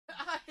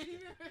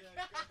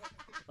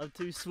I'm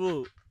too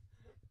small.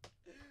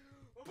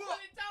 Put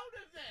it down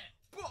a bit.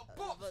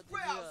 But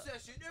spray out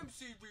session,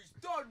 MC Reese,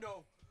 don't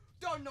know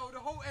the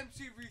whole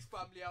MC Reese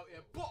family out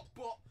here. But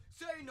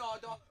say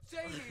nada,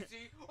 say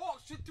easy,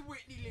 Oxford to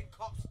Whitney link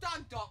up,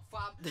 stand up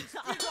fam, big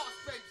up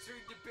Spencer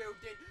in the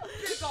building,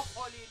 big up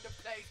Holly in the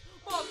place,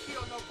 Monkey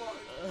on the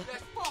bottom.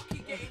 Let's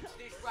fucking get into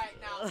this right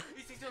now.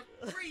 This is a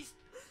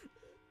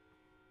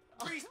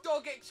Reese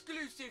Dog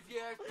exclusive,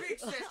 yeah. Big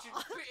session,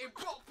 spitting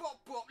pop.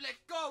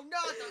 Let's go,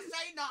 nada,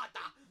 say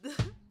nada.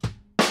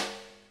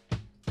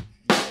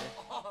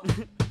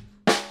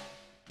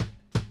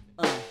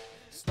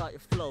 Start your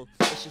flow,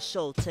 it's your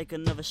show. Take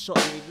another shot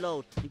and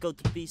reload, and go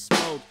to beast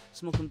mode.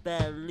 Smoking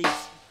bare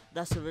release,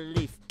 that's a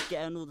relief.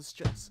 Getting all the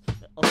stress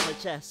off my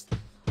chest.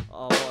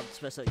 Oh, what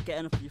stress,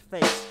 getting up in your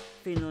face,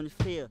 feeling on your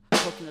fear,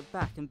 poking it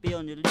back and be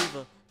on your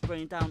lever.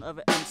 Bringing down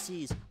other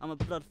MCs, I'm a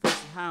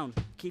bloodthirsty hound.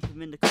 Keep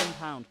him in the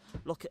compound,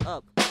 lock it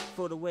up,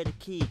 throw away the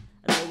key,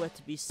 and nowhere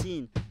to be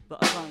seen.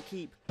 But I can't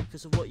keep,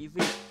 because of what you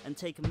reap, and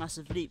take a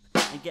massive leap,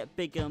 and get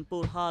bigger and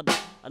ball harder.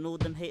 And all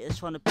them haters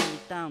trying to bring me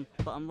down,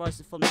 but I'm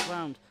rising from the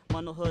ground.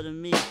 Might not heard of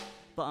me,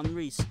 but I'm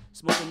Reese,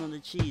 smoking on the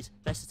cheese.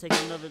 Best to take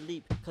another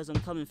leap, cause I'm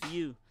coming for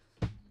you.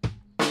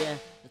 Yeah,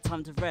 the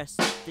time to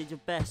rest, did your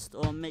best,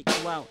 or I'll make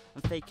you out,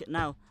 and fake it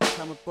now.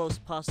 Time my bros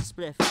pass the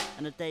spliff,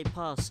 and a day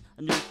pass,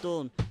 a new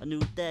dawn, a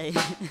new day.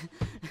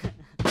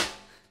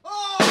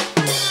 Oh,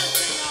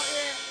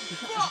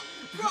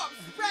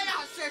 spray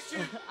out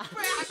session,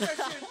 spray out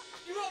session.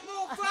 You got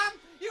more fam?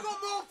 You got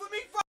more for me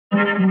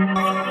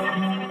fam?